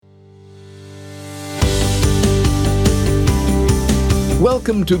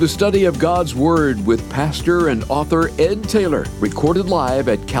Welcome to the study of God's Word with pastor and author Ed Taylor, recorded live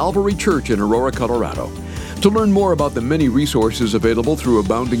at Calvary Church in Aurora, Colorado. To learn more about the many resources available through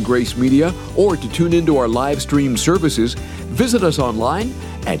Abounding Grace Media or to tune into our live stream services, visit us online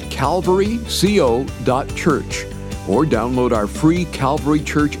at calvaryco.church or download our free Calvary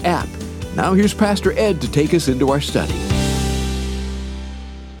Church app. Now here's Pastor Ed to take us into our study.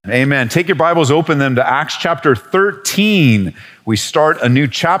 Amen. Take your Bibles, open them to Acts chapter 13. We start a new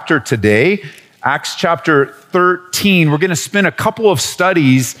chapter today. Acts chapter 13. We're going to spend a couple of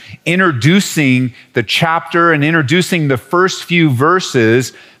studies introducing the chapter and introducing the first few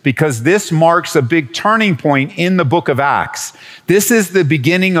verses because this marks a big turning point in the book of Acts. This is the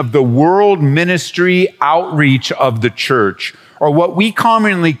beginning of the world ministry outreach of the church, or what we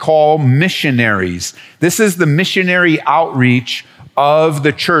commonly call missionaries. This is the missionary outreach of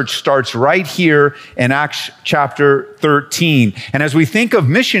the church, starts right here in Acts chapter 13. And as we think of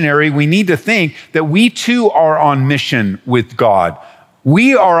missionary, we need to think that we too are on mission with God.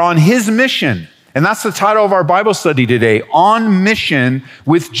 We are on His mission. And that's the title of our Bible study today, On Mission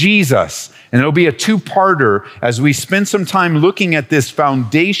with Jesus. And it'll be a two-parter as we spend some time looking at this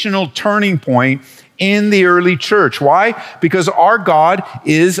foundational turning point in the early church. Why? Because our God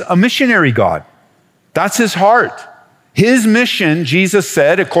is a missionary God. That's His heart. His mission, Jesus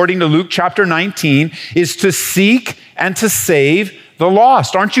said, according to Luke chapter 19, is to seek and to save the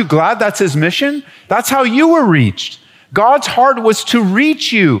lost. Aren't you glad that's His mission? That's how you were reached. God's heart was to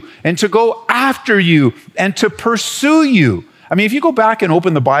reach you and to go after you and to pursue you. I mean, if you go back and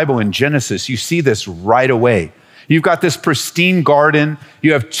open the Bible in Genesis, you see this right away. You've got this pristine garden.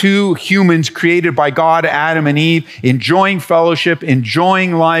 You have two humans created by God, Adam and Eve, enjoying fellowship,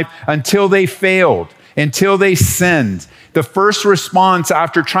 enjoying life until they failed. Until they sinned. The first response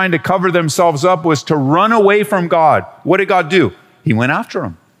after trying to cover themselves up was to run away from God. What did God do? He went after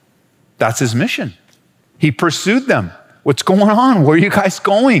them. That's His mission. He pursued them. What's going on? Where are you guys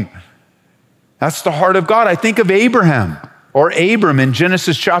going? That's the heart of God. I think of Abraham or Abram in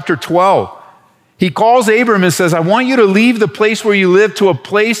Genesis chapter 12. He calls Abram and says, I want you to leave the place where you live to a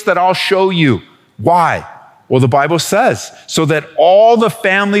place that I'll show you. Why? Well, the Bible says, so that all the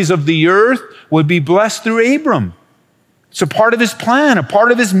families of the earth would be blessed through Abram. It's a part of His plan, a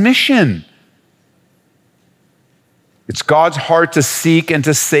part of His mission. It's God's heart to seek and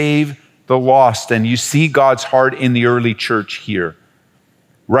to save the lost. And you see God's heart in the early church here,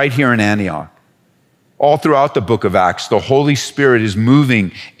 right here in Antioch. All throughout the book of Acts, the Holy Spirit is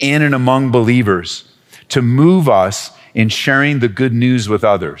moving in and among believers to move us in sharing the good news with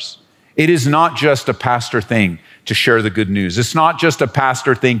others. It is not just a pastor thing to share the good news. It's not just a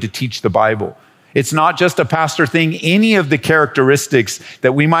pastor thing to teach the Bible. It's not just a pastor thing, any of the characteristics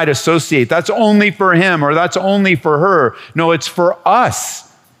that we might associate. That's only for him or that's only for her. No, it's for us.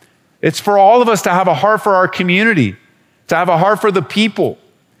 It's for all of us to have a heart for our community, to have a heart for the people,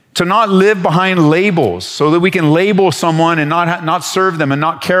 to not live behind labels so that we can label someone and not serve them and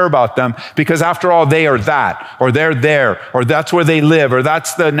not care about them because after all, they are that, or they're there, or that's where they live, or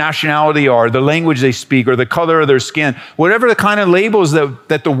that's the nationality or the language they speak, or the color of their skin. Whatever the kind of labels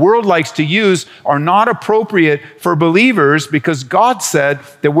that the world likes to use are not appropriate for believers because God said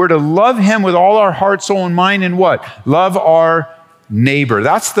that we're to love Him with all our heart, soul, and mind and what? Love our neighbor.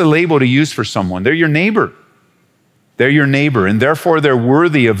 That's the label to use for someone. They're your neighbor. They're your neighbor, and therefore they're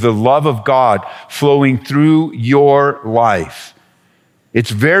worthy of the love of God flowing through your life.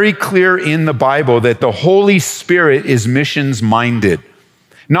 It's very clear in the Bible that the Holy Spirit is missions-minded.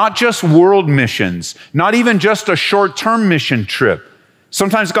 Not just world missions, not even just a short-term mission trip.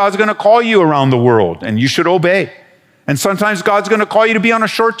 Sometimes God's going to call you around the world, and you should obey. And sometimes God's going to call you to be on a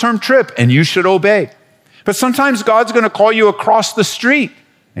short-term trip, and you should obey. But sometimes God's going to call you across the street,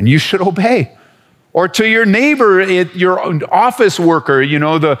 and you should obey. Or to your neighbor, your office worker,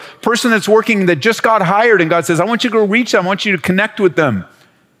 the person that's working that just got hired and God says, I want you to go reach them. I want you to connect with them.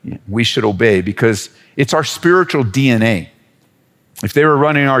 We should obey because it's our spiritual DNA. If they were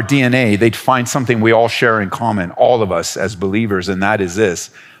running our DNA, they'd find something we all share in common, all of us as believers, and that is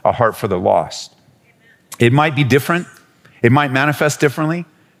this, a heart for the lost. It might be different. It might manifest differently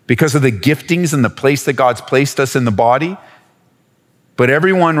because of the giftings and the place that God's placed us in the body. But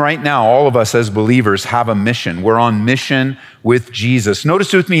everyone right now, all of us as believers have a mission. We're on mission with Jesus.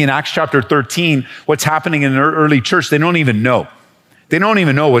 Notice with me in Acts chapter 13, what's happening in the early church. They don't even know. They don't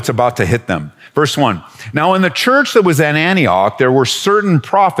even know what's about to hit them. Verse 1, now in the church that was at Antioch, there were certain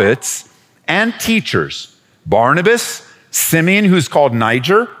prophets and teachers, Barnabas, Simeon, who's called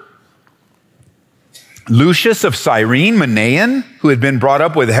Niger, Lucius of Cyrene, Manaen, who had been brought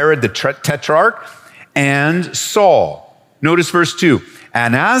up with Herod the Tetrarch, and Saul. Notice verse 2.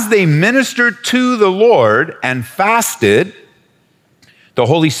 And as they ministered to the Lord and fasted, the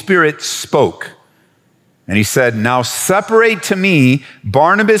Holy Spirit spoke. And he said, now separate to me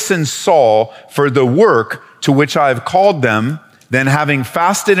Barnabas and Saul for the work to which I have called them. Then having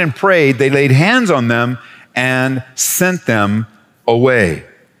fasted and prayed, they laid hands on them and sent them away.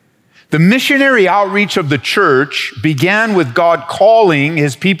 The missionary outreach of the church began with God calling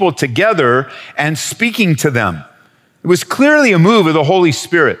his people together and speaking to them. It was clearly a move of the Holy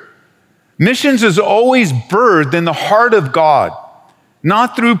Spirit. Missions is always birthed in the heart of God,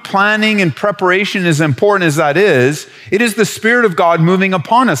 not through planning and preparation, as important as that is. It is the Spirit of God moving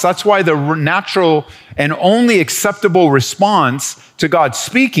upon us. That's why the natural and only acceptable response to God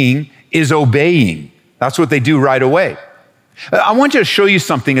speaking is obeying. That's what they do right away. I want to show you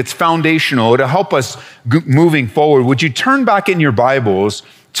something that's foundational to help us moving forward. Would you turn back in your Bibles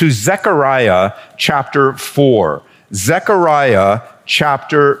to Zechariah chapter 4? Zechariah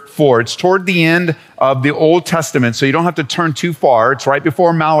chapter 4. It's toward the end of the Old Testament, so you don't have to turn too far. It's right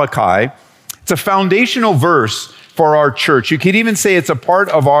before Malachi. It's a foundational verse for our church. You could even say it's a part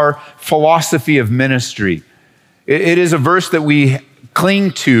of our philosophy of ministry. It is a verse that we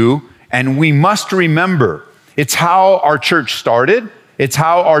cling to and we must remember. It's how our church started, it's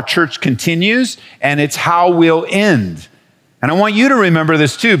how our church continues, and it's how we'll end. And I want you to remember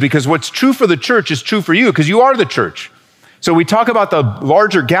this too, because what's true for the church is true for you, because you are the church. So we talk about the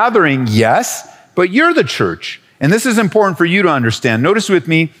larger gathering, yes, but you're the church. And this is important for you to understand. Notice with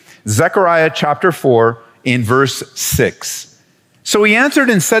me, Zechariah chapter 4 in verse 6. So he answered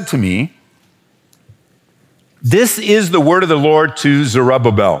and said to me, this is the word of the Lord to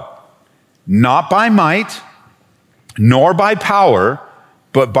Zerubbabel, not by might, nor by power,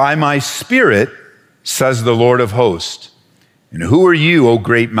 but by my spirit, says the Lord of hosts. And who are you, O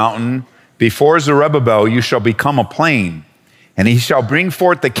great mountain? Before Zerubbabel you shall become a plain, and he shall bring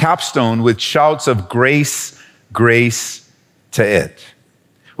forth the capstone with shouts of grace, grace to it.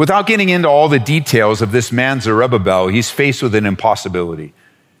 Without getting into all the details of this man Zerubbabel, he's faced with an impossibility.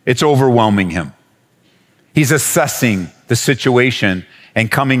 It's overwhelming him. He's assessing the situation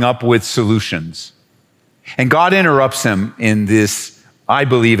and coming up with solutions. And God interrupts him in this, I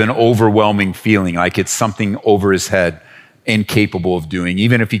believe, an overwhelming feeling, like it's something over his head, incapable of doing.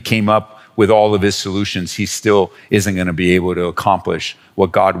 Even if he came up with all of his solutions, he still isn't going to be able to accomplish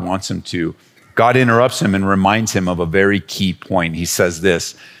what God wants him to. God interrupts him and reminds him of a very key point. He says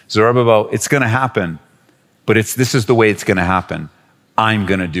this, Zerubbabel, it's going to happen, but this is the way it's going to happen. I'm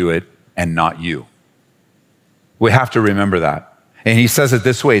going to do it and not you. We have to remember that. And he says it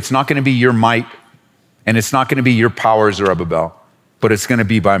this way, it's not going to be your might and it's not going to be your power, Zerubbabel, but it's going to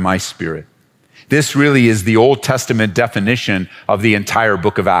be by my spirit. This really is the Old Testament definition of the entire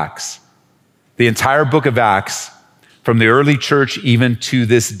book of Acts. The entire book of Acts, from the early church even to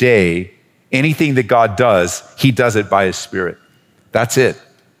this day, anything that God does, he does it by his spirit. That's it.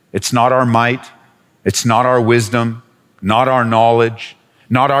 It's not our might. It's not our wisdom, not our knowledge,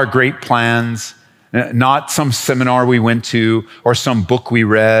 not our great plans, not some seminar we went to or some book we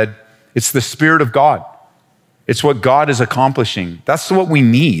read. It's the Spirit of God. It's what God is accomplishing. That's what we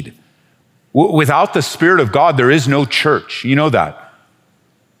need. Without the Spirit of God, there is no church. You know that.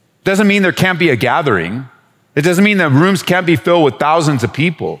 Doesn't mean there can't be a gathering. It doesn't mean that rooms can't be filled with thousands of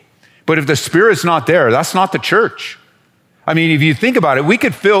people. But if the Spirit's not there, that's not the church. I mean, if you think about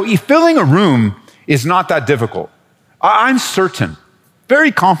it, filling a room is not that difficult. I'm certain,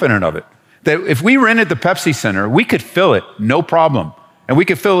 very confident of it, that if we rented the Pepsi Center, we could fill it, no problem. And we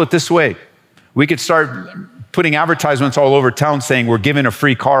could fill it this way. We could start putting advertisements all over town saying we're giving a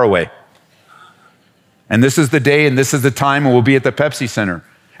free car away. And this is the day and this is the time and we'll be at the Pepsi Center.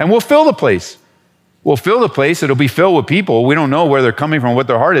 And we'll fill the place. We'll fill the place. It'll be filled with people. We don't know where they're coming from, what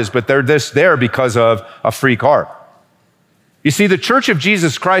their heart is, but they're just there because of a free car. You see, the Church of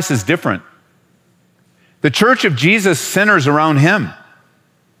Jesus Christ is different. The Church of Jesus centers around him.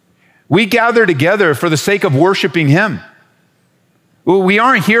 We gather together for the sake of worshiping him. We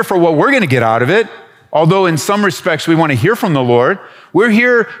aren't here for what we're going to get out of it, although in some respects we want to hear from the Lord. We're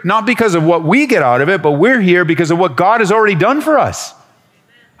here not because of what we get out of it, but we're here because of what God has already done for us.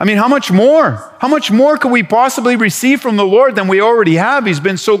 I mean, how much more? How much more could we possibly receive from the Lord than we already have? He's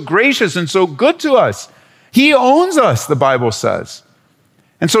been so gracious and so good to us. He owns us, the Bible says.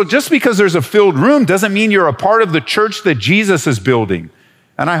 And so just because there's a filled room doesn't mean you're a part of the church that Jesus is building.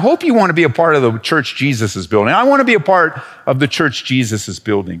 And I hope you want to be a part of the church Jesus is building. I want to be a part of the church Jesus is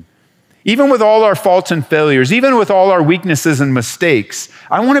building. Even with all our faults and failures, even with all our weaknesses and mistakes,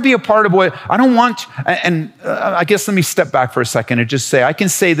 I want to be a part of what I don't want. And I guess let me step back for a second and just say, I can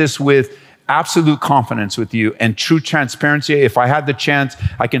say this with absolute confidence with you and true transparency. If I had the chance,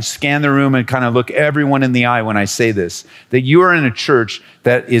 I can scan the room and kind of look everyone in the eye when I say this, that you are in a church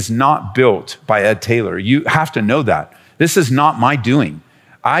that is not built by Ed Taylor. You have to know that. This is not my doing.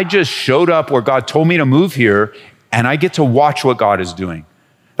 I just showed up where God told me to move here, and I get to watch what God is doing.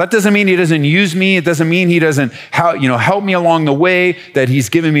 That doesn't mean he doesn't use me. It doesn't mean he doesn't help me along the way, that he's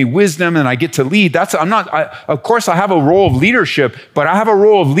given me wisdom and I get to lead. Of course, I have a role of leadership, but I have a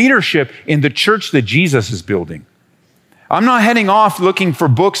role of leadership in the church that Jesus is building. I'm not heading off looking for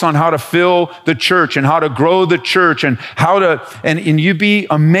books on how to fill the church and how to grow the church and and you'd be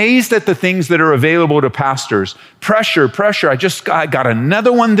amazed at the things that are available to pastors. Pressure. I got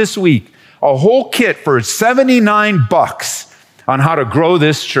another one this week, a whole kit for $79 on how to grow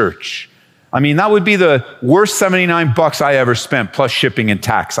this church. I mean, that would be the worst $79 I ever spent, plus shipping and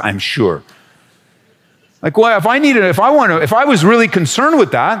tax, I'm sure. Like, well, if I was really concerned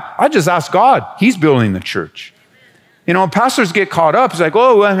with that, I'd just ask God. He's building the church. Pastors get caught up. It's like,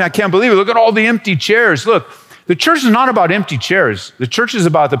 oh, I can't believe it. Look at all the empty chairs. Look, the church is not about empty chairs. The church is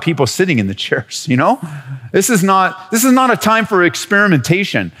about the people sitting in the chairs, This is not a time for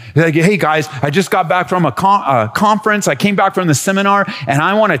experimentation. Like, hey guys, I just got back from a conference. I came back from the seminar, and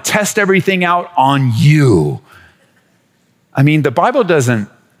I want to test everything out on you. I mean, the Bible doesn't,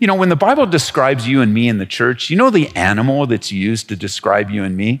 when the Bible describes you and me in the church, the animal that's used to describe you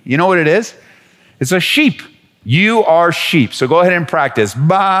and me? You know what it is? It's a sheep. You are sheep. So go ahead and practice.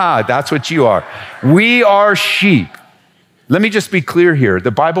 That's what you are. We are sheep. Let me just be clear here. The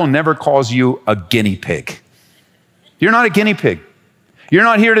Bible never calls you a guinea pig. You're not a guinea pig. You're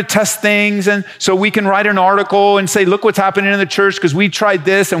not here to test things, and so we can write an article and say, look what's happening in the church because we tried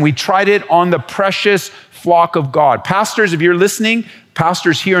this and we tried it on the precious flock of God. Pastors, if you're listening,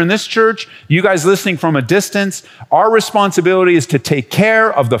 pastors here in this church, you guys listening from a distance, our responsibility is to take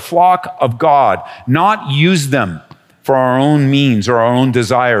care of the flock of God, not use them for our own means or our own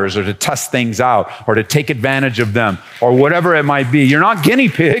desires or to test things out or to take advantage of them or whatever it might be. You're not guinea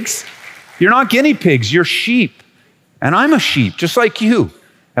pigs. You're not guinea pigs. You're sheep. And I'm a sheep, just like you.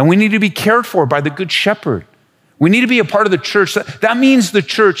 And we need to be cared for by the good shepherd. We need to be a part of the church. That means the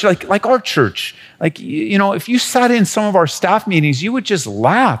church, like our church. Like, if you sat in some of our staff meetings, you would just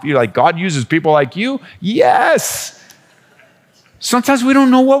laugh. You're like, God uses people like you? Yes. Sometimes we don't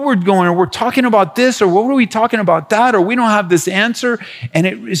know what we're going, or we're talking about this, or what were we talking about that, or we don't have this answer. And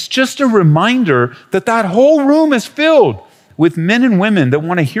it's just a reminder that whole room is filled with men and women that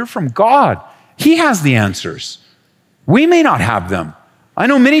want to hear from God. He has the answers. We may not have them. I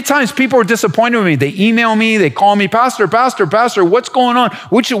know many times people are disappointed with me. They email me, they call me, Pastor, what's going on?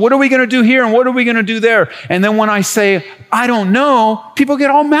 What are we going to do here and what are we going to do there? And then when I say, I don't know, people get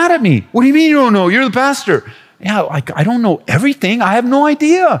all mad at me. What do you mean you don't know? You're the pastor. Yeah, I don't know everything. I have no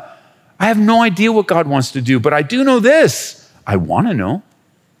idea. I have no idea what God wants to do, but I do know this. I want to know.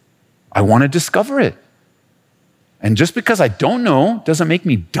 I want to discover it. And just because I don't know doesn't make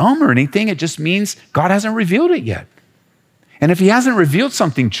me dumb or anything. It just means God hasn't revealed it yet. And if he hasn't revealed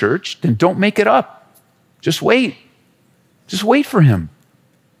something, church, then don't make it up. Just wait. Just wait for him.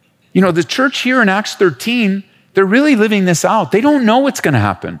 The church here in Acts 13, they're really living this out. They don't know what's going to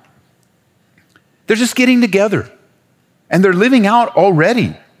happen. They're just getting together. And they're living out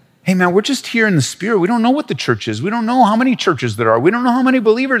already. Hey, man, we're just here in the Spirit. We don't know what the church is. We don't know how many churches there are. We don't know how many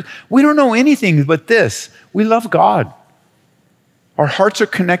believers. We don't know anything but this. We love God. Our hearts are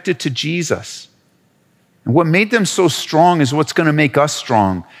connected to Jesus. And what made them so strong is what's going to make us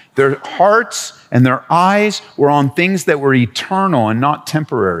strong. Their hearts and their eyes were on things that were eternal and not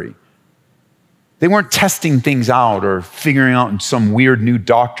temporary. They weren't testing things out or figuring out some weird new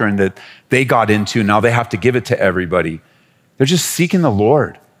doctrine that they got into. Now they have to give it to everybody. They're just seeking the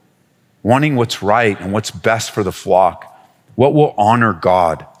Lord, wanting what's right and what's best for the flock, what will honor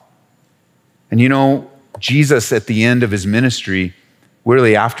God. And Jesus at the end of his ministry,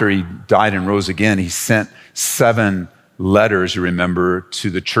 really after he died and rose again, he sent 7 letters, you remember, to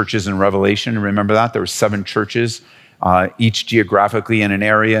the churches in Revelation. Remember that? There were 7 churches, each geographically in an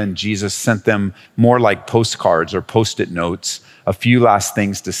area, and Jesus sent them more like postcards or Post-it notes, a few last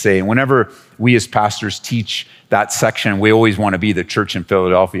things to say. And whenever we as pastors teach that section, we always want to be the church in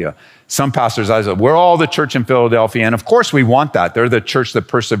Philadelphia. Some pastors, I said, we're all the church in Philadelphia. And of course we want that. They're the church that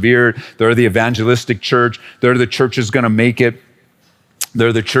persevered. They're the evangelistic church. They're the church that's going to make it.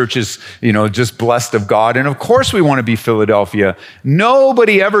 They're the churches, just blessed of God. And of course we want to be Philadelphia.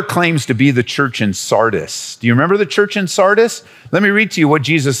 Nobody ever claims to be the church in Sardis. Do you remember the church in Sardis? Let me read to you what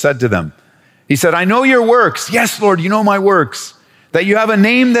Jesus said to them. He said, I know your works. Yes, Lord, you know my works. That you have a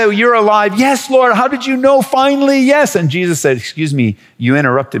name, that you're alive. Yes, Lord, how did you know? Finally, yes. And Jesus said, excuse me, you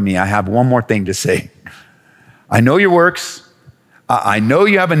interrupted me. I have one more thing to say. I know your works. I know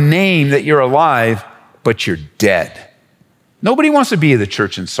you have a name, that you're alive, but you're dead. Nobody wants to be the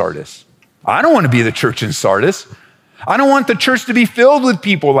church in Sardis. I don't want to be the church in Sardis. I don't want the church to be filled with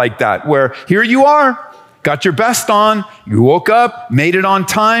people like that, where here you are, got your best on, you woke up, made it on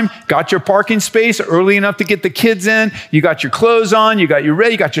time, got your parking space early enough to get the kids in, you got your clothes on, you got your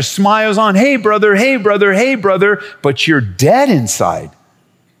ready, you got your smiles on, hey brother, hey brother, hey brother, but you're dead inside.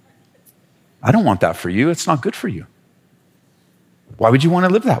 I don't want that for you. It's not good for you. Why would you want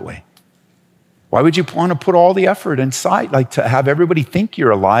to live that way? Why would you want to put all the effort inside, like to have everybody think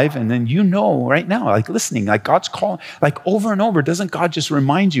you're alive, and then you know right now, like listening, like God's calling, like over and over, doesn't God just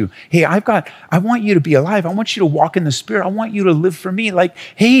remind you, hey, I want you to be alive. I want you to walk in the Spirit. I want you to live for me. Like,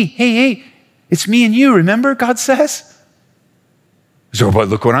 hey, it's me and you, remember, God says? So, but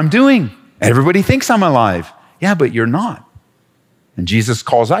look what I'm doing. Everybody thinks I'm alive. Yeah, but you're not. And Jesus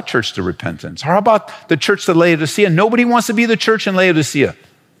calls that church to repentance. How about the church to Laodicea? Nobody wants to be the church in Laodicea.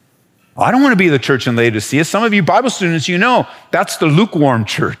 I don't want to be the church in Laodicea. Some of you Bible students, you know, that's the lukewarm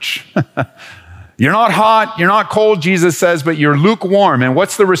church. You're not hot, you're not cold, Jesus says, but you're lukewarm. And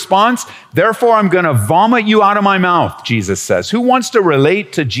what's the response? Therefore, I'm going to vomit you out of my mouth, Jesus says. Who wants to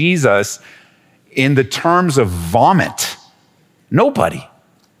relate to Jesus in the terms of vomit? Nobody.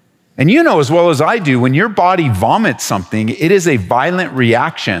 And you know as well as I do, when your body vomits something, it is a violent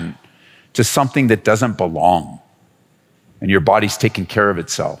reaction to something that doesn't belong. And your body's taking care of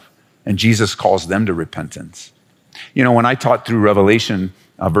itself. And Jesus calls them to repentance. You know, when I taught through Revelation,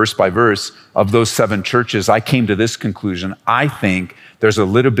 verse by verse, of those 7 churches, I came to this conclusion. I think there's a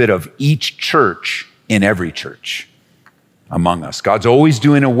little bit of each church in every church among us. God's always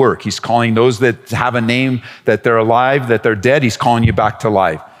doing a work. He's calling those that have a name, that they're alive, that they're dead. He's calling you back to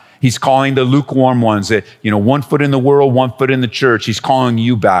life. He's calling the lukewarm ones that, you know, 1 foot in the world, 1 foot in the church. He's calling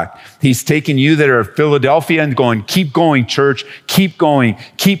you back. He's taking you that are Philadelphia and keep going, church, keep going,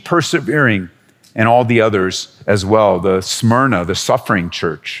 keep persevering. And all the others as well, the Smyrna, the suffering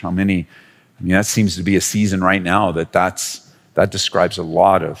church. How many? I mean, that seems to be a season right now that describes a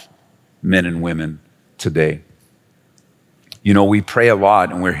lot of men and women today. You know, we pray a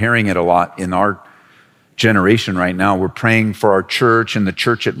lot, and we're hearing it a lot in our generation right now. We're praying for our church and the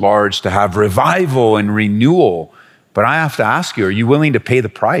church at large to have revival and renewal. But I have to ask you, are you willing to pay the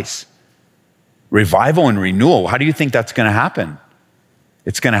price? Revival and renewal, how do you think that's going to happen?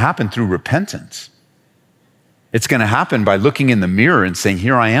 It's going to happen through repentance. It's going to happen by looking in the mirror and saying,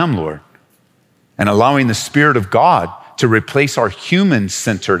 here I am, Lord, and allowing the Spirit of God to replace our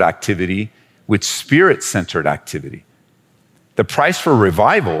human-centered activity with Spirit-centered activity. The price for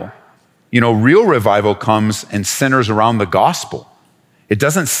revival, you know, real revival comes and centers around the gospel. It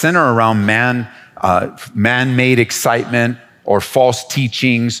doesn't center around man-made excitement or false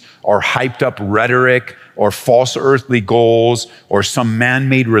teachings or hyped up rhetoric or false earthly goals or some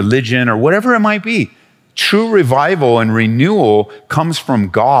man-made religion or whatever it might be. True revival and renewal comes from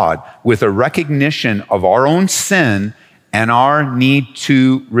God with a recognition of our own sin and our need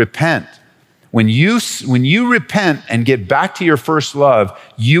to repent. When you repent and get back to your first love,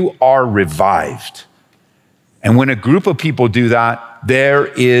 you are revived. And when a group of people do that, there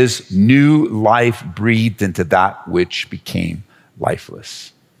is new life breathed into that which became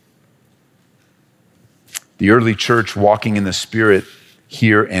lifeless. The early church walking in the Spirit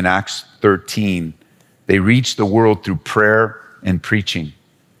here in Acts 13, they reached the world through prayer and preaching.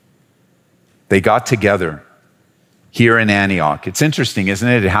 They got together here in Antioch. It's interesting, isn't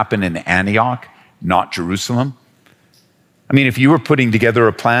it? It happened in Antioch, not Jerusalem. I mean, if you were putting together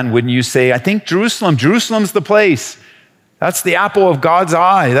a plan, wouldn't you say, I think Jerusalem's the place. That's the apple of God's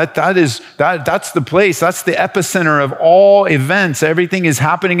eye. That's the place. That's the epicenter of all events. Everything is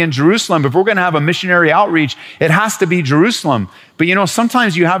happening in Jerusalem. If we're going to have a missionary outreach, it has to be Jerusalem. But you know,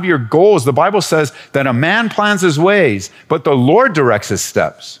 sometimes you have your goals. The Bible says that a man plans his ways, but the Lord directs his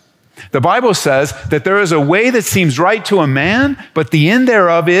steps. The Bible says that there is a way that seems right to a man, but the end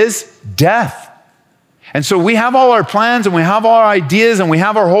thereof is death. And so we have all our plans and we have all our ideas and we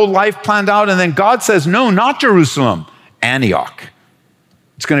have our whole life planned out. And then God says, no, not Jerusalem, Antioch.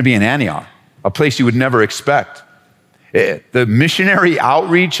 It's going to be in Antioch, a place you would never expect. The missionary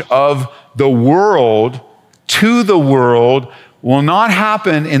outreach of the world to the world will not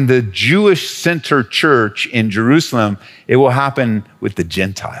happen in the Jewish center church in Jerusalem. It will happen with the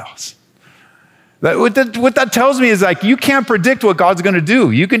Gentiles. What that tells me is like, you can't predict what God's going to do.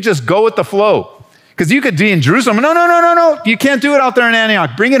 You can just go with the flow. Because you could be in Jerusalem. No. You can't do it out there in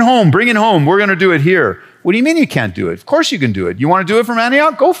Antioch. Bring it home. We're going to do it here. What do you mean you can't do it? Of course you can do it. You want to do it from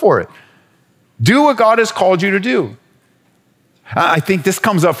Antioch? Go for it. Do what God has called you to do. I think this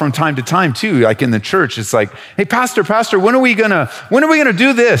comes up from time to time too, like in the church. It's like, hey, pastor, when are we gonna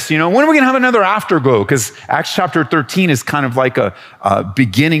do this? When are we gonna have another afterglow? Because Acts chapter 13 is kind of like a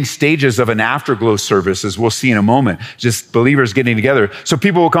beginning stages of an afterglow service, as we'll see in a moment. Just believers getting together. So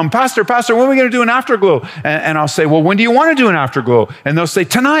people will come, pastor, when are we gonna do an afterglow? And I'll say, well, when do you want to do an afterglow? And they'll say,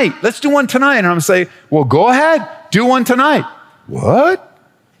 tonight. Let's do one tonight. And I'm gonna say, well, go ahead, do one tonight. What?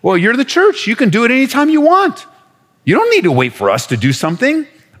 Well, you're the church. You can do it anytime you want. You don't need to wait for us to do something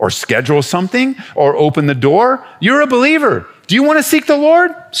or schedule something or open the door. You're a believer. Do you want to seek the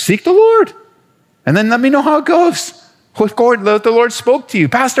Lord? Seek the Lord. And then let me know how it goes. What the Lord spoke to you.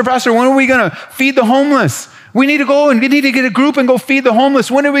 Pastor, when are we going to feed the homeless? We need to go and we need to get a group and go feed the homeless.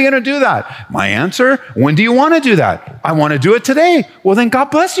 When are we going to do that? My answer, when do you want to do that? I want to do it today. Well, then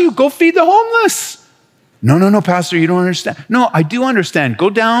God bless you. Go feed the homeless. No, pastor, you don't understand. No, I do understand.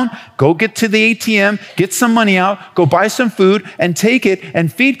 Go down, go get to the ATM, get some money out, go buy some food and take it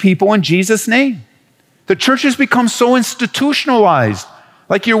and feed people in Jesus' name. The church has become so institutionalized.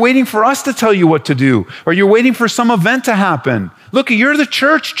 Like you're waiting for us to tell you what to do, or you're waiting for some event to happen. Look, you're the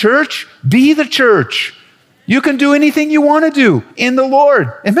church. Be the church. You can do anything you want to do in the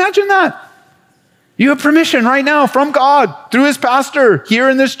Lord. Imagine that. You have permission right now from God through his pastor here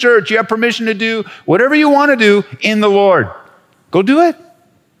in this church. You have permission to do whatever you want to do in the Lord. Go do it.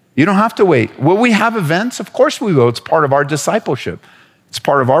 You don't have to wait. Will we have events? Of course we will. It's part of our discipleship. It's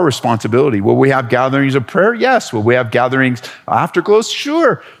part of our responsibility. Will we have gatherings of prayer? Yes. Will we have gatherings afterglows?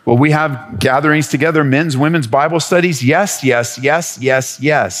 Sure. Will we have gatherings together, men's, women's Bible studies? Yes.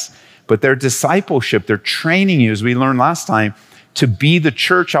 But their discipleship, they're training you, as we learned last time, to be the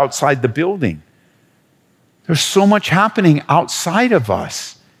church outside the building. There's so much happening outside of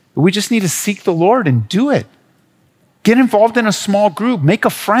us. We just need to seek the Lord and do it. Get involved in a small group, make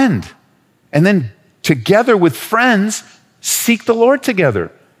a friend, and then together with friends, seek the Lord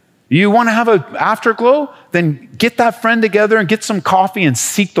together. You want to have an afterglow? Then get that friend together and get some coffee and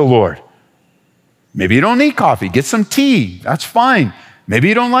seek the Lord. Maybe you don't need coffee, get some tea, that's fine. Maybe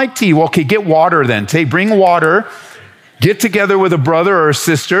you don't like tea, well, okay, get water then. Bring water, get together with a brother or a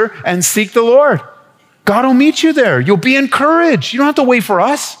sister and seek the Lord. God will meet you there. You'll be encouraged. You don't have to wait for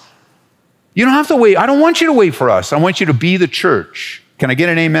us. You don't have to wait. I don't want you to wait for us. I want you to be the church. Can I get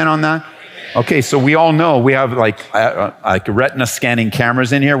an amen on that? Okay, so we all know we have like retina scanning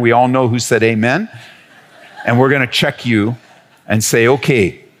cameras in here. We all know who said amen. And we're going to check you and say,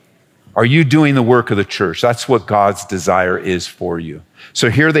 okay, are you doing the work of the church? That's what God's desire is for you. So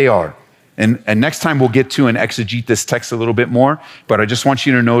here they are. And next time we'll get to and exegete this text a little bit more, but I just want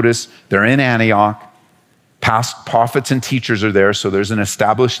you to notice they're in Antioch. Past prophets and teachers are there, so there's an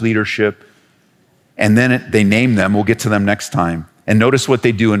established leadership. And then they name them. We'll get to them next time. And notice what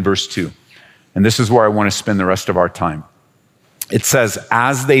they do in verse 2. And this is where I want to spend the rest of our time. It says,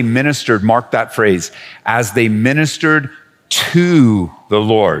 as they ministered, mark that phrase, as they ministered to the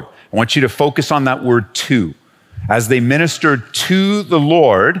Lord. I want you to focus on that word to. As they ministered to the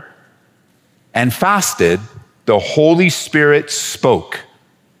Lord and fasted, the Holy Spirit spoke.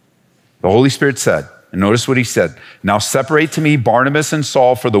 The Holy Spirit said, and notice what he said. Now separate to me Barnabas and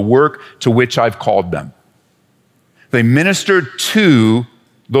Saul for the work to which I've called them. They ministered to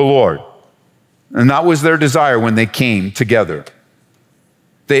the Lord. And that was their desire when they came together.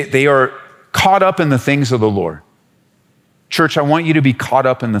 They are caught up in the things of the Lord. Church, I want you to be caught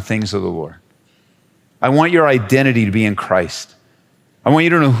up in the things of the Lord. I want your identity to be in Christ. I want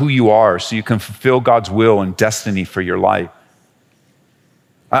you to know who you are so you can fulfill God's will and destiny for your life.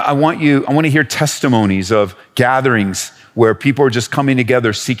 I want to hear testimonies of gatherings where people are just coming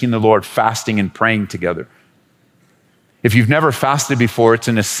together, seeking the Lord, fasting and praying together. If you've never fasted before, it's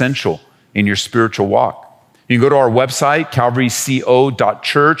an essential in your spiritual walk. You can go to our website,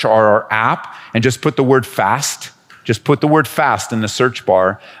 calvaryco.church, or our app, and just put the word fast. Just put the word fast in the search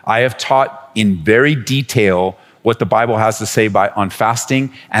bar. I have taught in very detail what the Bible has to say on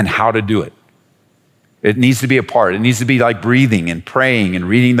fasting and how to do it. It needs to be a part. It needs to be like breathing and praying and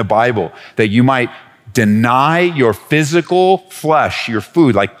reading the Bible, that you might deny your physical flesh, your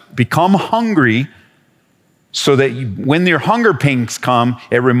food, like become hungry so that when your hunger pains come,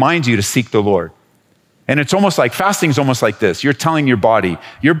 it reminds you to seek the Lord. And it's almost like, fasting is almost like this. You're telling your body,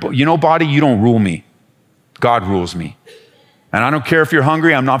 body, you don't rule me. God rules me. And I don't care if you're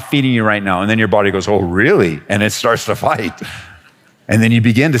hungry, I'm not feeding you right now. And then your body goes, oh, really? And it starts to fight. And then you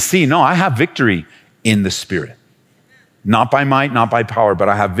begin to see, no, I have victory in the Spirit. Not by might, not by power, but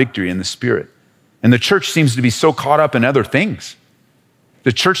I have victory in the Spirit. And the church seems to be so caught up in other things.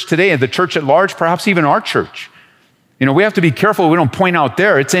 The church today, and the church at large, perhaps even our church. We have to be careful we don't point out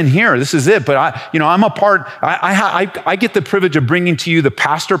there. It's in here. This is it. But I'm a part. I get the privilege of bringing to you the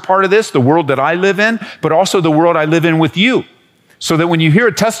pastor part of this, the world that I live in, but also the world I live in with you. So that when you hear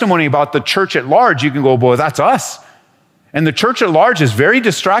a testimony about the church at large, you can go, boy, that's us. And the church at large is very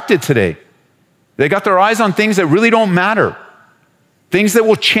distracted today. They got their eyes on things that really don't matter, things that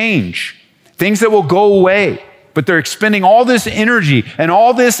will change, things that will go away. But they're expending all this energy and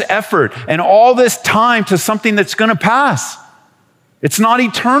all this effort and all this time to something that's going to pass. It's not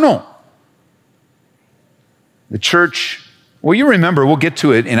eternal. The church, well, you remember, we'll get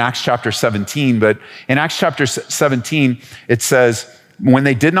to it in Acts chapter 17, but in Acts chapter 17, it says, when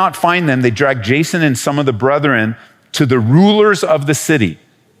they did not find them, they dragged Jason and some of the brethren to the rulers of the city.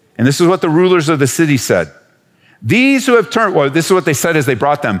 And this is what the rulers of the city said. These who have turned, well, this is what they said as they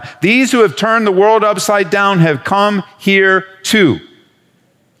brought them. These who have turned the world upside down have come here too.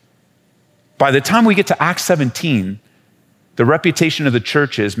 By the time we get to Acts 17, the reputation of the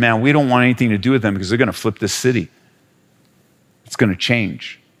church is, man, we don't want anything to do with them because they're going to flip this city. It's going to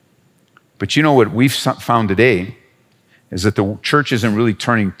change. But you know what we've found today is that the church isn't really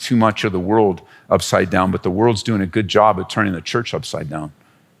turning too much of the world upside down, but the world's doing a good job of turning the church upside down.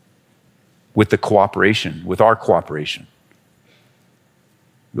 With our cooperation.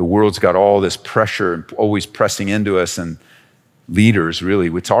 The world's got all this pressure always pressing into us, and leaders, really,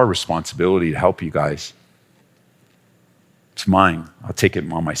 it's our responsibility to help you guys. It's mine. I'll take it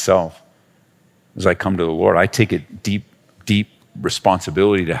on myself. As I come to the Lord, I take it deep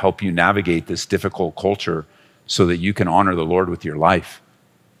responsibility to help you navigate this difficult culture so that you can honor the Lord with your life.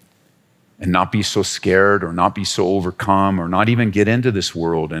 And not be so scared or not be so overcome or not even get into this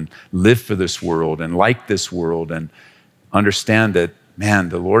world and live for this world and like this world and understand that, man,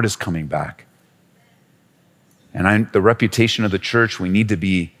 the Lord is coming back. And the reputation of the church, we need to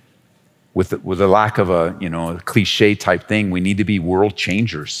be, with the lack of a cliche type thing, we need to be world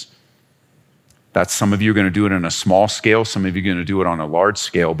changers. That's some of you are going to do it on a small scale, some of you are going to do it on a large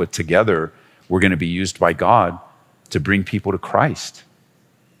scale, but together we're going to be used by God to bring people to Christ.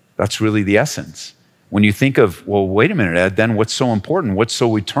 That's really the essence. When you think of, well, wait a minute, Ed, then what's so important? What's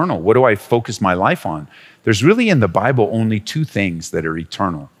so eternal? What do I focus my life on? There's really in the Bible only two things that are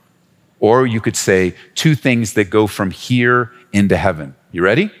eternal. Or you could say two things that go from here into heaven. You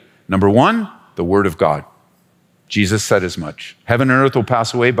ready? Number one, the Word of God. Jesus said as much. Heaven and earth will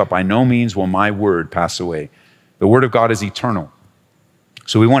pass away, but by no means will my word pass away. The Word of God is eternal.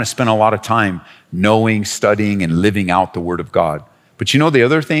 So we want to spend a lot of time knowing, studying, and living out the Word of God. But you know the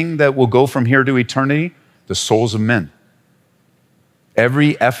other thing that will go from here to eternity? The souls of men.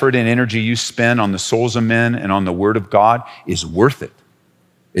 Every effort and energy you spend on the souls of men and on the Word of God is worth it.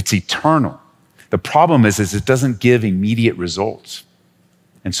 It's eternal. The problem is it doesn't give immediate results.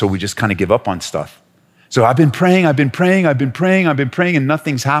 And so we just kind of give up on stuff. So I've been praying, and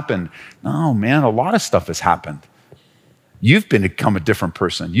nothing's happened. No, man, a lot of stuff has happened. You've become a different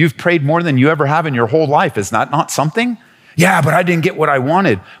person. You've prayed more than you ever have in your whole life. Is that not something? Yeah, but I didn't get what I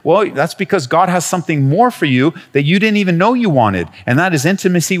wanted. Well, that's because God has something more for you that you didn't even know you wanted, and that is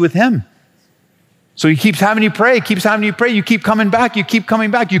intimacy with Him. So He keeps having you pray, you keep coming back. You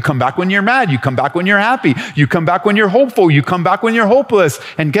come back when you're mad, you come back when you're happy, you come back when you're hopeful, you come back when you're hopeless.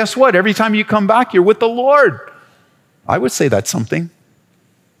 And guess what? Every time you come back, you're with the Lord. I would say that's something.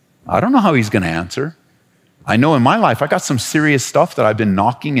 I don't know how He's going to answer. I know in my life, I got some serious stuff that I've been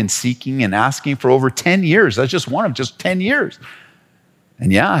knocking and seeking and asking for over 10 years. That's just one of just 10 years.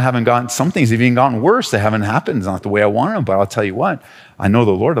 And yeah, some things have even gotten worse. They haven't happened. It's not the way I wanted them, but I'll tell you what, I know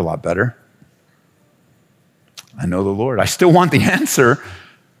the Lord a lot better. I know the Lord. I still want the answer,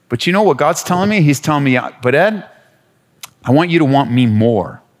 but you know what God's telling me? He's telling me, but Ed, I want you to want me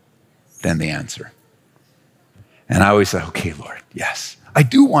more than the answer. And I always say, okay, Lord, yes. I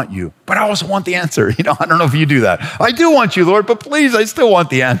do want you, but I also want the answer. I don't know if you do that. I do want you, Lord, but please, I still want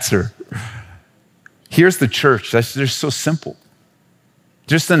the answer. Here's the church. They're so simple.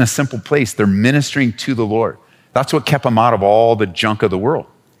 Just in a simple place, they're ministering to the Lord. That's what kept them out of all the junk of the world.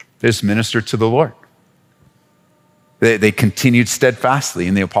 They just ministered to the Lord. They continued steadfastly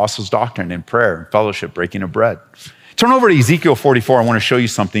in the apostles' doctrine, in prayer, and fellowship, breaking of bread. Turn over to Ezekiel 44. I want to show you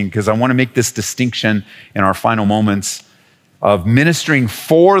something because I want to make this distinction in our final moments of ministering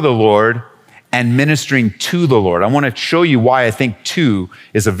for the Lord and ministering to the Lord. I want to show you why I think to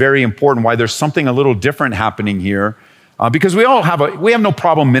is a very important, why there's something a little different happening here. Because we have no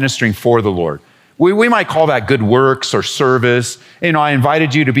problem ministering for the Lord. We might call that good works or service. I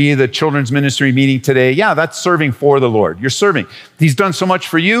invited you to be at the children's ministry meeting today. Yeah, that's serving for the Lord. You're serving. He's done so much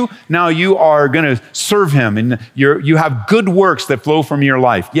for you. Now you are going to serve him, and you have good works that flow from your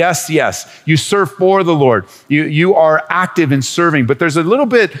life. Yes, you serve for the Lord. You are active in serving, but there's a little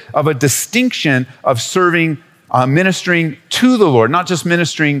bit of a distinction of serving, ministering to the Lord, not just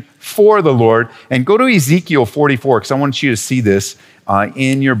ministering for the Lord. And go to Ezekiel 44, because I want you to see this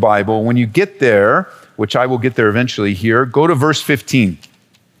in your Bible. When you get there, which I will get there eventually here, go to verse 15.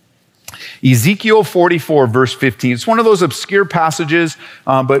 Ezekiel 44, verse 15. It's one of those obscure passages,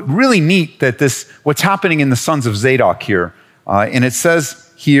 but really neat that what's happening in the sons of Zadok here. And it says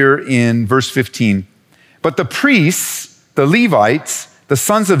here in verse 15, but the priests, the Levites, the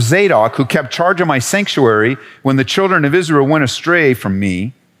sons of Zadok, who kept charge of my sanctuary when the children of Israel went astray from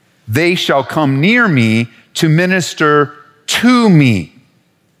me, they shall come near me to minister to me.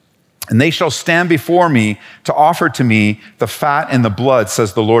 And they shall stand before me to offer to me the fat and the blood,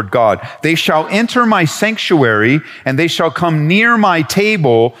 says the Lord God. They shall enter my sanctuary, and they shall come near my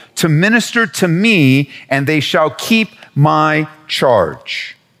table to minister to me, and they shall keep my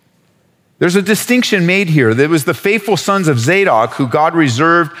charge. There's a distinction made here. There was the faithful sons of Zadok who God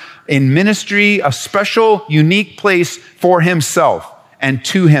reserved in ministry a special, unique place for himself and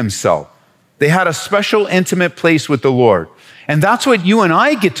to himself. They had a special, intimate place with the Lord. And that's what you and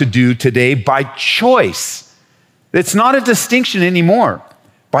I get to do today by choice. It's not a distinction anymore.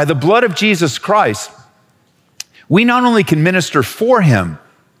 By the blood of Jesus Christ, we not only can minister for him,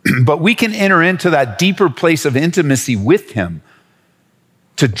 but we can enter into that deeper place of intimacy with him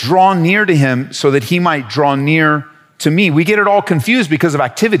to draw near to him so that he might draw near to me. We get it all confused because of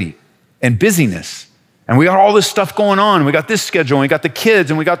activity and busyness. And we got all this stuff going on. And we got this schedule, and we got the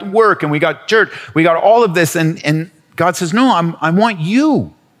kids, and we got work, and we got church. We got all of this. And God says, no, I want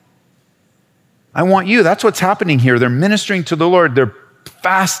you. I want you. That's what's happening here. They're ministering to the Lord. They're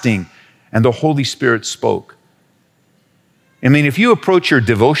fasting, and the Holy Spirit spoke. I mean, if you approach your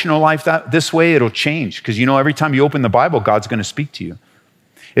devotional life this way, it'll change. Because every time you open the Bible, God's going to speak to you.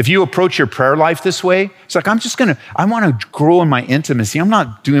 If you approach your prayer life this way, it's like, I want to grow in my intimacy. I'm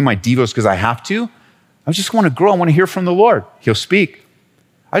not doing my devos because I have to. I just want to grow. I want to hear from the Lord. He'll speak.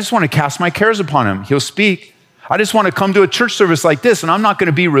 I just want to cast my cares upon him. He'll speak. I just want to come to a church service like this, and I'm not going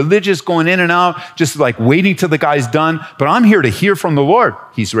to be religious going in and out, just like waiting till the guy's done, but I'm here to hear from the Lord.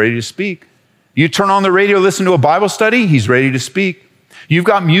 He's ready to speak. You turn on the radio, listen to a Bible study, he's ready to speak. You've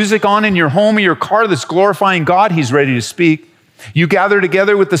got music on in your home or your car that's glorifying God, he's ready to speak. You gather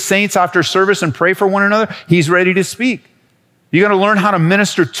together with the saints after service and pray for one another, he's ready to speak. You got to learn how to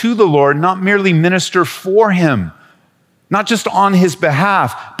minister to the Lord, not merely minister for him, not just on his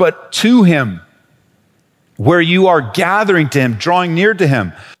behalf, but to him, where you are gathering to him, drawing near to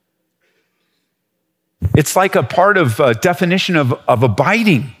him. It's like a part of a definition of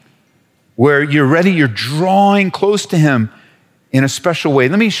abiding, where you're ready, you're drawing close to him in a special way.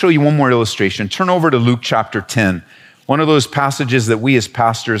 Let me show you one more illustration. Turn over to Luke chapter 10, one of those passages that we as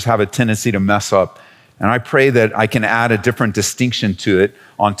pastors have a tendency to mess up. And I pray that I can add a different distinction to it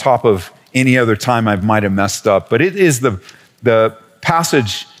on top of any other time I might have messed up. But it is the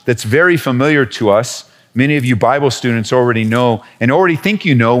passage that's very familiar to us. Many of you Bible students already know and already think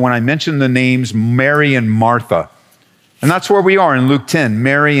you know when I mention the names Mary and Martha. And that's where we are in Luke 10,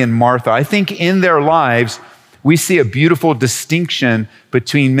 Mary and Martha. I think in their lives, we see a beautiful distinction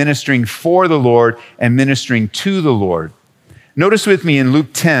between ministering for the Lord and ministering to the Lord. Notice with me in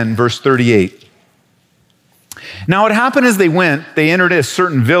Luke 10, verse 38. Now it happened as they went, they entered a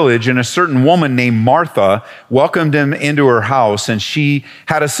certain village, and a certain woman named Martha welcomed him into her house. And she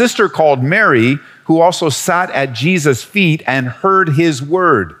had a sister called Mary, who also sat at Jesus' feet and heard his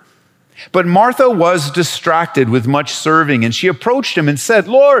word. But Martha was distracted with much serving, and she approached him and said,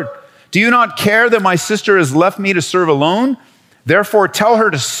 Lord, do you not care that my sister has left me to serve alone? Therefore, tell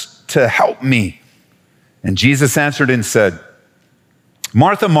her to help me. And Jesus answered and said,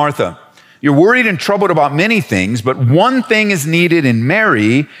 Martha, Martha, you're worried and troubled about many things, but one thing is needed, and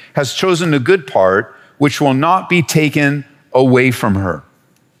Mary has chosen the good part, which will not be taken away from her.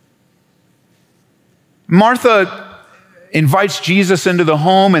 Martha invites Jesus into the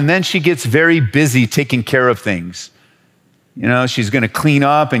home, and then she gets very busy taking care of things. She's going to clean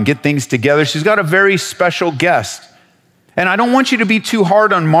up and get things together. She's got a very special guest. And I don't want you to be too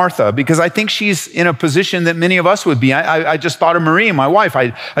hard on Martha, because I think she's in a position that many of us would be. I just thought of Marie, my wife.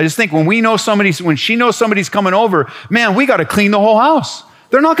 I just think when she knows somebody's coming over, man, we got to clean the whole house.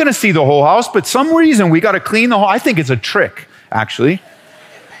 They're not going to see the whole house, but some reason we got to clean the whole. I think it's a trick, actually.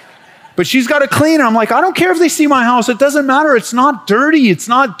 but she's got to clean it. I'm like, I don't care if they see my house. It doesn't matter. It's not dirty. It's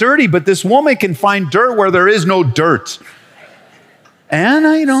not dirty. But this woman can find dirt where there is no dirt. And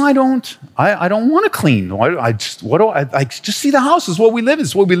I don't want to clean. I just see the house is what we live in.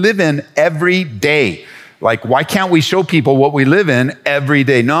 It's what we live in every day. Like, why can't we show people what we live in every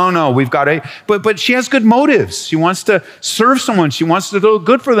day? No, we've got to. But she has good motives. She wants to serve someone. She wants to do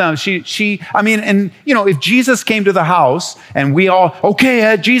good for them. If Jesus came to the house and we all,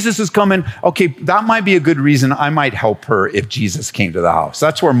 okay, Jesus is coming. Okay, that might be a good reason I might help her if Jesus came to the house.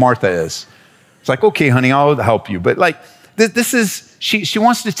 That's where Martha is. It's like, okay, honey, I'll help you. But like, this is, she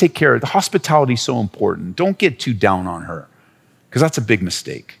wants to take care of. The hospitality is so important. Don't get too down on her, because that's a big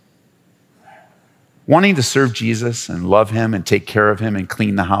mistake. Wanting to serve Jesus and love him and take care of him and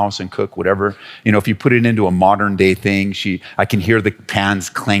clean the house and cook, whatever. If you put it into a modern day thing, I can hear the pans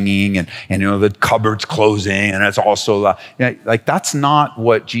clanging and the cupboards closing, and it's also like that's not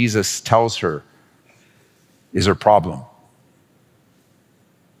what Jesus tells her is her problem.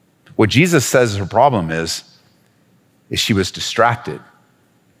 What Jesus says her problem is she was distracted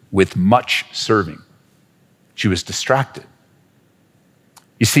with much serving. She was distracted.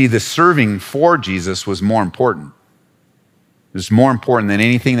 You see, the serving for Jesus was more important. It was more important than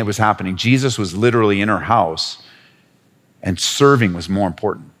anything that was happening. Jesus was literally in her house, and serving was more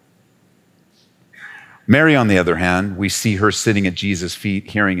important. Mary, on the other hand, we see her sitting at Jesus' feet,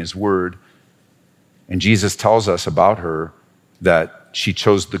 hearing his word, and Jesus tells us about her that she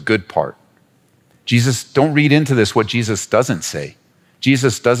chose the good part. Don't read into this what Jesus doesn't say.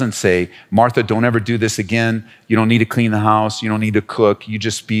 Jesus doesn't say, Martha, don't ever do this again. You don't need to clean the house. You don't need to cook. You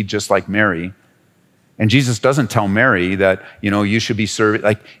just be just like Mary. And Jesus doesn't tell Mary that, you should be serving.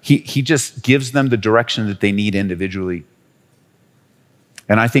 Like he just gives them the direction that they need individually.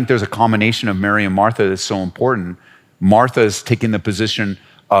 And I think there's a combination of Mary and Martha that's so important. Martha is taking the position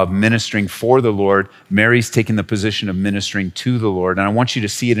of ministering for the Lord. Mary's taking the position of ministering to the Lord. And I want you to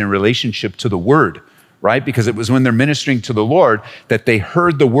see it in relationship to the word. Right? Because it was when they're ministering to the Lord that they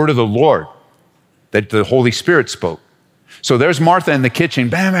heard the word of the Lord, that the Holy Spirit spoke. So there's Martha in the kitchen,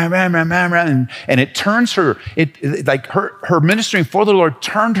 bam, bam, bam, bam, bam, bam, and it turns her, her ministering for the Lord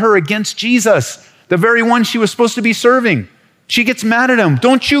turned her against Jesus, the very one she was supposed to be serving. She gets mad at him.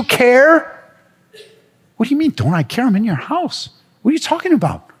 Don't you care? What do you mean, don't I care? I'm in your house. What are you talking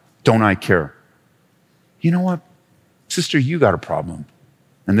about? Don't I care? You know what? Sister, you got a problem.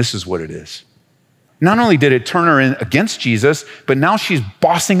 And this is what it is. Not only did it turn her in against Jesus, but now she's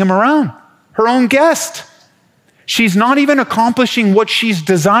bossing him around, her own guest. She's not even accomplishing what she's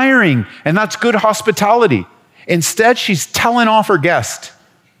desiring, and that's good hospitality. Instead, she's telling off her guest.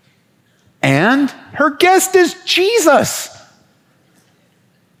 And her guest is Jesus.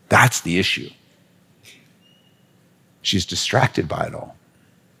 That's the issue. She's distracted by it all.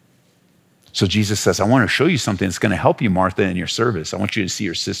 So Jesus says, I want to show you something that's going to help you, Martha, in your service. I want you to see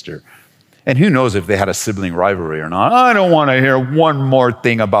your sister. And who knows if they had a sibling rivalry or not. I don't want to hear one more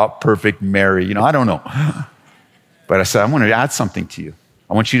thing about perfect Mary. I don't know. But I said, I want to add something to you.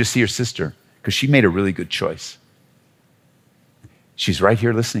 I want you to see your sister because she made a really good choice. She's right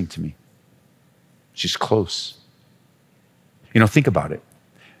here listening to me. She's close. Think about it.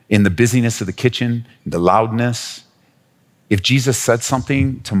 In the busyness of the kitchen, the loudness, if Jesus said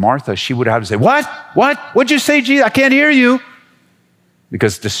something to Martha, she would have to say, What? What'd you say, Jesus? I can't hear you.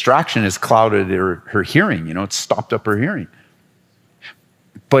 Because distraction has clouded her hearing. It's stopped up her hearing.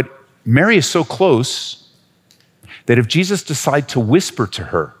 But Mary is so close that if Jesus decided to whisper to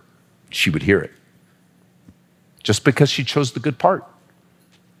her, she would hear it. Just because she chose the good part.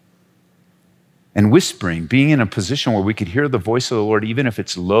 And whispering, being in a position where we could hear the voice of the Lord, even if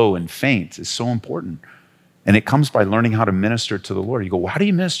it's low and faint, is so important. And it comes by learning how to minister to the Lord. You go, well, how do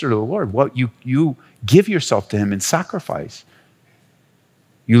you minister to the Lord? Well, you give yourself to him in sacrifice.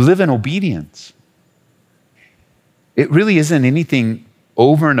 You live in obedience. It really isn't anything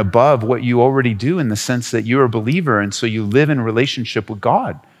over and above what you already do in the sense that you're a believer, and so you live in relationship with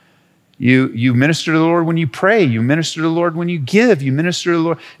God. You minister to the Lord when you pray. You minister to the Lord when you give. You minister to the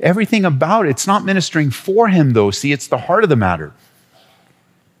Lord. Everything about it. It's not ministering for him, though. See, it's the heart of the matter.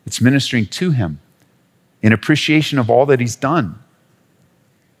 It's ministering to him in appreciation of all that he's done.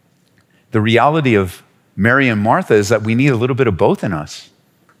 The reality of Mary and Martha is that we need a little bit of both in us.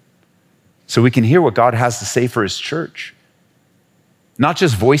 So we can hear what God has to say for his church. Not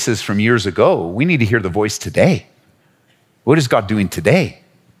just voices from years ago. We need to hear the voice today. What is God doing today?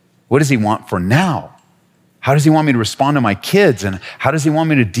 What does he want for now? How does he want me to respond to my kids? And how does he want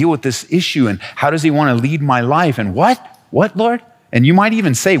me to deal with this issue? And how does he want to lead my life? And what? What, Lord? And you might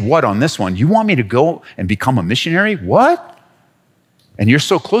even say, what on this one? You want me to go and become a missionary? What? And you're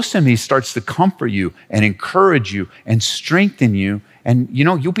so close to him, he starts to comfort you and encourage you and strengthen you. And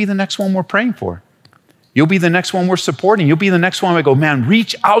you'll be the next one we're praying for. You'll be the next one we're supporting. You'll be the next one I go, man,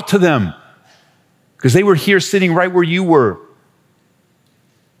 reach out to them. Because they were here sitting right where you were.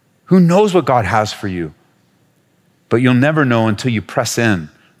 Who knows what God has for you? But you'll never know until you press in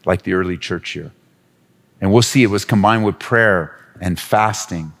like the early church here. And we'll see it was combined with prayer and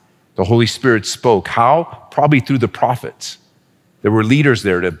fasting. The Holy Spirit spoke. How? Probably through the prophets. There were leaders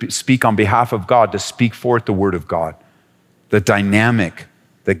there to speak on behalf of God, to speak forth the word of God, the dynamic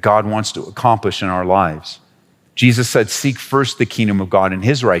that God wants to accomplish in our lives. Jesus said, seek first the kingdom of God and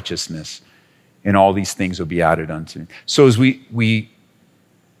his righteousness, and all these things will be added unto you. So as we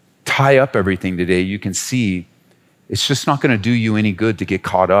tie up everything today, you can see it's just not going to do you any good to get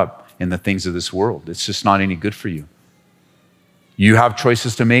caught up in the things of this world. It's just not any good for you. You have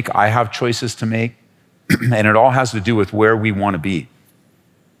choices to make. I have choices to make. And it all has to do with where we want to be.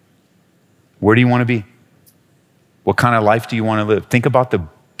 Where do you want to be? What kind of life do you want to live? Think about the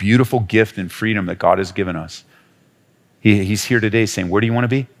beautiful gift and freedom that God has given us. He's here today saying, where do you want to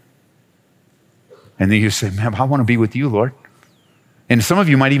be? And then you say, man, I want to be with you, Lord. And some of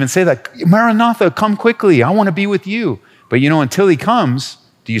you might even say that, Maranatha, come quickly. I want to be with you. But until he comes,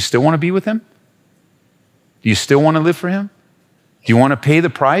 do you still want to be with him? Do you still want to live for him? Do you want to pay the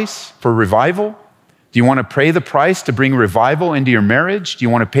price for revival? Do you want to pay the price to bring revival into your marriage? Do you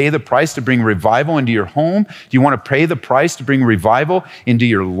want to pay the price to bring revival into your home? Do you want to pay the price to bring revival into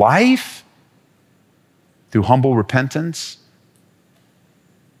your life through humble repentance?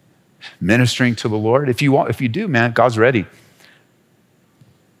 Ministering to the Lord? If you do, man, God's ready.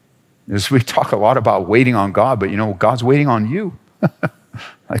 As we talk a lot about waiting on God, but God's waiting on you.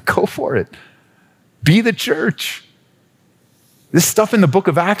 Like, go for it. Be the church. This stuff in the book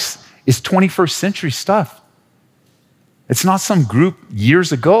of Acts is 21st century stuff. It's not some group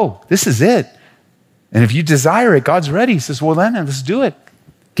years ago. This is it. And if you desire it, God's ready. He says, well, then let's do it.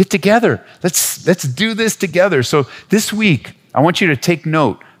 Get together. Let's do this together. So this week, I want you to take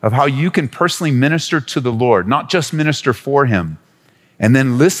note of how you can personally minister to the Lord, not just minister for him, and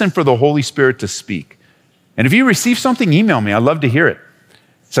then listen for the Holy Spirit to speak. And if you receive something, email me. I'd love to hear it.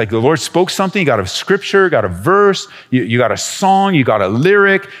 It's like the Lord spoke something, you got a scripture, got a verse, you got a song, you got a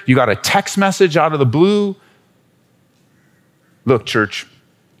lyric, you got a text message out of the blue. Look, church,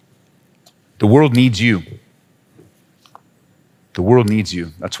 the world needs you. The world needs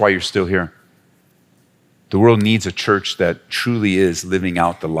you. That's why you're still here. The world needs a church that truly is living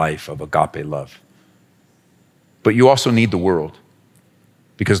out the life of agape love. But you also need the world,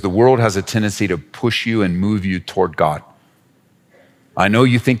 because the world has a tendency to push you and move you toward God. I know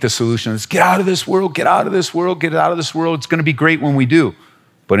you think the solution is get out of this world, get out of this world, get out of this world. It's going to be great when we do.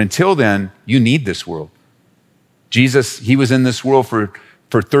 But until then, you need this world. Jesus, he was in this world for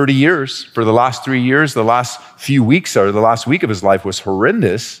 30 years. For the last 3 years, the last few weeks, or the last week of his life was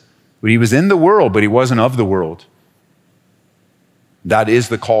horrendous. But he was in the world, but he wasn't of the world. That is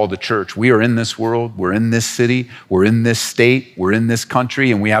the call of the church. We are in this world, we're in this city, we're in this state, we're in this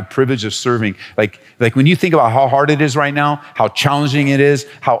country, and we have privilege of serving. Like when you think about how hard it is right now, how challenging it is,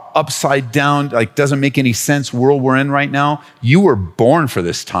 how upside down, doesn't make any sense world we're in right now, you were born for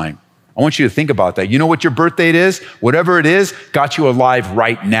this time. I want you to think about that. You know what your birth date is? Whatever it is, got you alive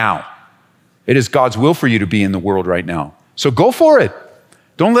right now. It is God's will for you to be in the world right now. So go for it.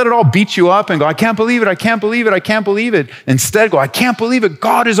 Don't let it all beat you up and go, I can't believe it, I can't believe it, I can't believe it. Instead, go, I can't believe it.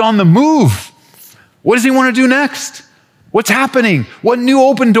 God is on the move. What does he want to do next? What's happening? What new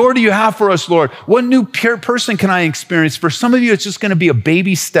open door do you have for us, Lord? What new person can I experience? For some of you, it's just going to be a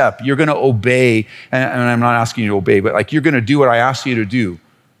baby step. You're going to obey, and I'm not asking you to obey, but you're going to do what I asked you to do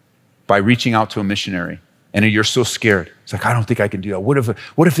by reaching out to a missionary. And you're so scared. It's like, I don't think I can do that. What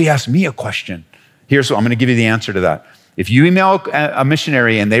if they ask me a question? I'm going to give you the answer to that. If you email a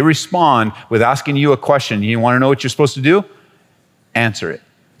missionary and they respond with asking you a question, you want to know what you're supposed to do? Answer it.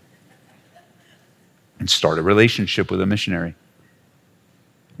 And start a relationship with a missionary.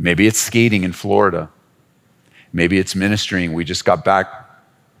 Maybe it's skating in Florida. Maybe it's ministering. We just got back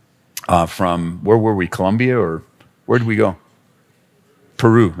from, where were we, Colombia, or where did we go?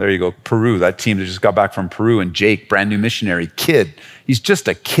 Peru, there you go, Peru. That team that just got back from Peru, and Jake, brand new missionary, kid. He's just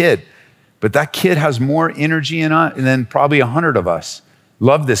a kid. But that kid has more energy in it than probably 100 of us.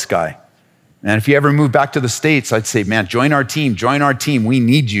 Love this guy. And if you ever move back to the States, I'd say, man, join our team. We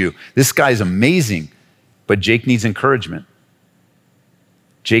need you. This guy's amazing. But Jake needs encouragement.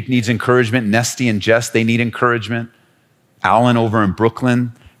 Jake needs encouragement. Nesty and Jess, they need encouragement. Alan over in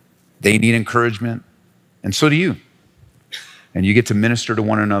Brooklyn, they need encouragement. And so do you. And you get to minister to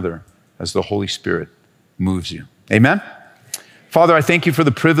one another as the Holy Spirit moves you. Amen? Father, I thank you for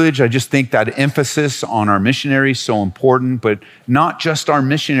the privilege. I just think that emphasis on our missionaries is so important, but not just our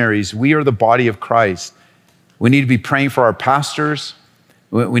missionaries. We are the body of Christ. We need to be praying for our pastors.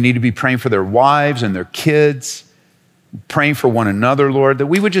 We need to be praying for their wives and their kids, praying for one another, Lord, that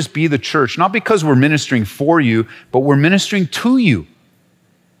we would just be the church, not because we're ministering for you, but we're ministering to you.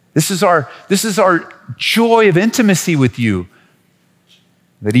 This is our joy of intimacy with you.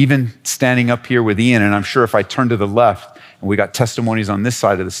 That even standing up here with Ian, and I'm sure if I turn to the left, and we got testimonies on this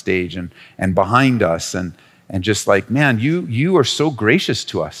side of the stage and behind us, and just like, man, you are so gracious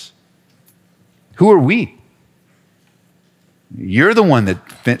to us. Who are we? You're the one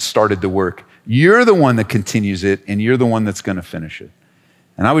that started the work. You're the one that continues it, and you're the one that's going to finish it.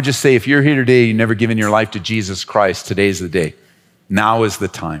 And I would just say, if you're here today, you've never given your life to Jesus Christ, today's the day. Now is the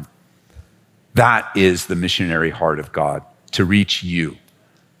time. That is the missionary heart of God, to reach you.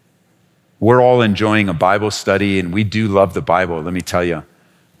 We're all enjoying a Bible study, and we do love the Bible, let me tell you.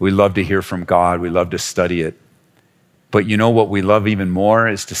 We love to hear from God. We love to study it. But you know what we love even more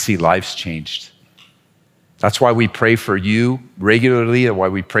is to see lives changed. That's why we pray for you regularly, why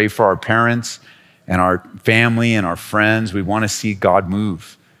we pray for our parents and our family and our friends. We want to see God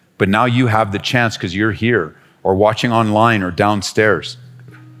move. But now you have the chance, because you're here or watching online or downstairs,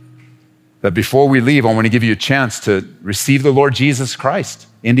 that before we leave, I want to give you a chance to receive the Lord Jesus Christ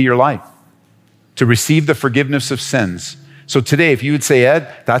into your life, to receive the forgiveness of sins. So today, if you would say,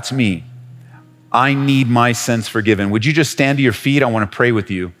 Ed, that's me. I need my sins forgiven. Would you just stand to your feet? I want to pray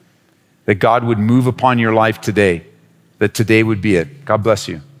with you that God would move upon your life today, that today would be it. God bless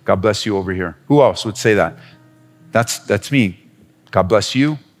you. God bless you over here. Who else would say that? That's me. God bless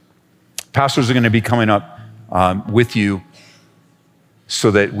you. Pastors are going to be coming up with you so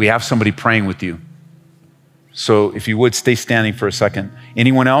that we have somebody praying with you. So if you would, stay standing for a second.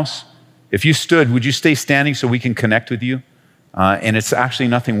 Anyone else? If you stood, would you stay standing so we can connect with you? And it's actually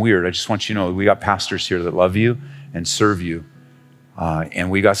nothing weird. I just want you to know we got pastors here that love you and serve you. And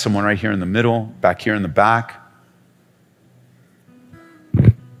we got someone right here in the middle, back here in the back.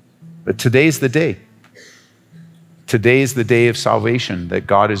 But today's the day. Today is the day of salvation, that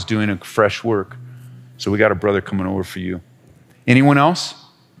God is doing a fresh work. So we got a brother coming over for you. Anyone else?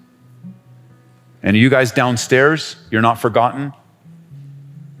 And you guys downstairs, you're not forgotten?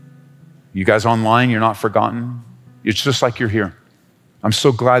 You guys online, you're not forgotten? It's just like you're here. I'm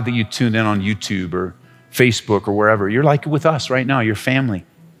so glad that you tuned in on YouTube or Facebook or wherever. You're like with us right now, you're family.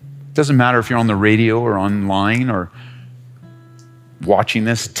 It doesn't matter if you're on the radio or online or watching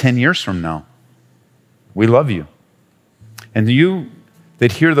this 10 years from now. We love you. And you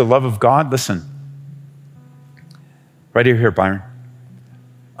that hear the love of God, listen. Right here, Byron.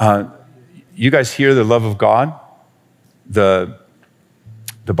 You guys hear the love of God?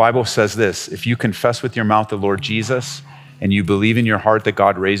 The Bible says this: if you confess with your mouth the Lord Jesus and you believe in your heart that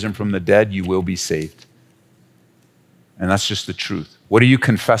God raised him from the dead, you will be saved. And that's just the truth. What are you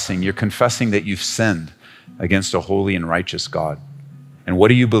confessing? You're confessing that you've sinned against a holy and righteous God. And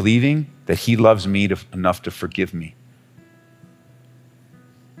what are you believing? That he loves me enough to forgive me.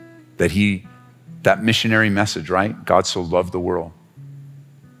 That missionary message, right? God so loved the world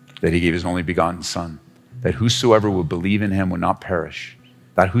that he gave his only begotten son, that whosoever will believe in him will not perish.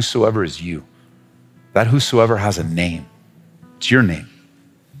 That whosoever is you. That whosoever has a name. It's your name.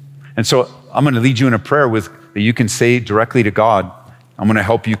 And so I'm going to lead you in a prayer that you can say directly to God. I'm going to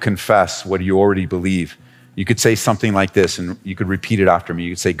help you confess what you already believe. You could say something like this, and you could repeat it after me.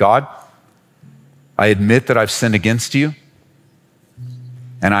 You could say, God, I admit that I've sinned against you,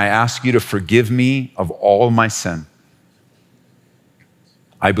 and I ask you to forgive me of all my sin.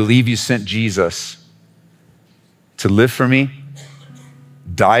 I believe you sent Jesus to live for me,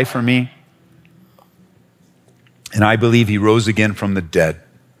 die for me, and I believe he rose again from the dead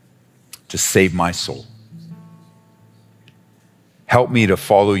to save my soul. Help me to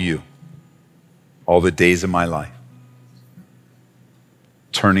follow you all the days of my life,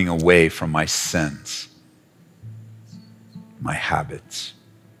 turning away from my sins, my habits.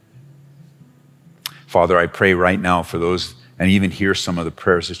 Father, I pray right now for those, and even hear some of the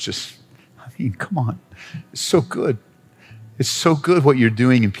prayers. It's just, come on. It's so good. It's so good what you're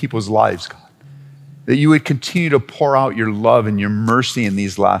doing in people's lives, God. That you would continue to pour out your love and your mercy in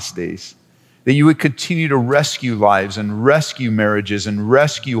these last days. That you would continue to rescue lives and rescue marriages and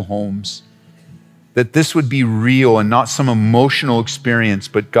rescue homes. That this would be real and not some emotional experience,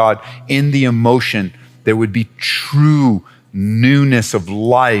 but God, in the emotion, there would be true newness of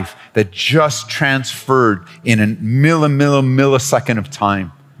life that just transferred in a millisecond of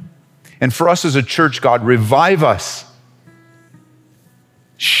time. And for us as a church, God, revive us.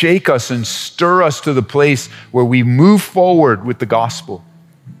 Shake us and stir us to the place where we move forward with the gospel,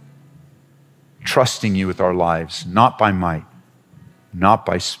 trusting you with our lives, not by might, not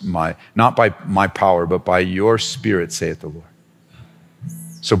by my power, but by your Spirit, saith the Lord.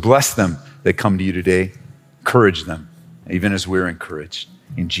 So bless them that come to you today. Encourage them, even as we're encouraged.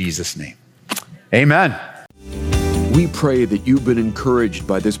 In Jesus' name, amen. We pray that you've been encouraged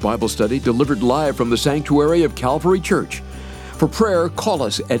by this Bible study delivered live from the sanctuary of Calvary Church. For prayer, call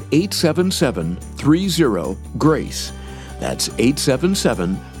us at 877-30-GRACE. That's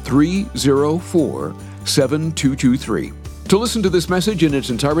 877-304-7223. To listen to this message in its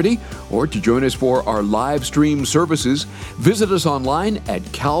entirety or to join us for our live stream services, visit us online at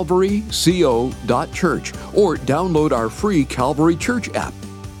calvaryco.church or download our free Calvary Church app.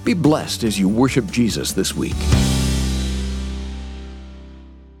 Be blessed as you worship Jesus this week.